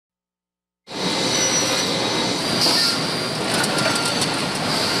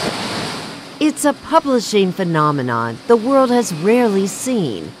It's a publishing phenomenon the world has rarely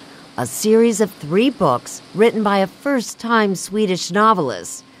seen. A series of 3 books written by a first-time Swedish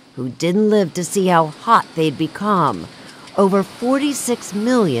novelist who didn't live to see how hot they'd become. Over 46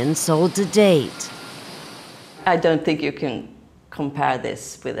 million sold to date. I don't think you can compare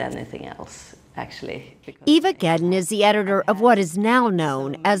this with anything else, actually. Eva Gedden is the editor of what is now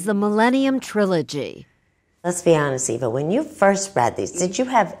known as the Millennium Trilogy. Let's be honest, Eva, when you first read these, did you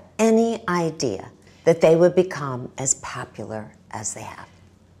have any idea that they would become as popular as they have?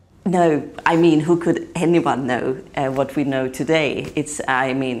 No, I mean, who could anyone know what we know today?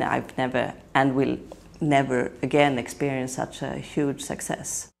 I've never and will never again experience such a huge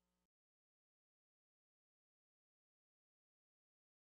success.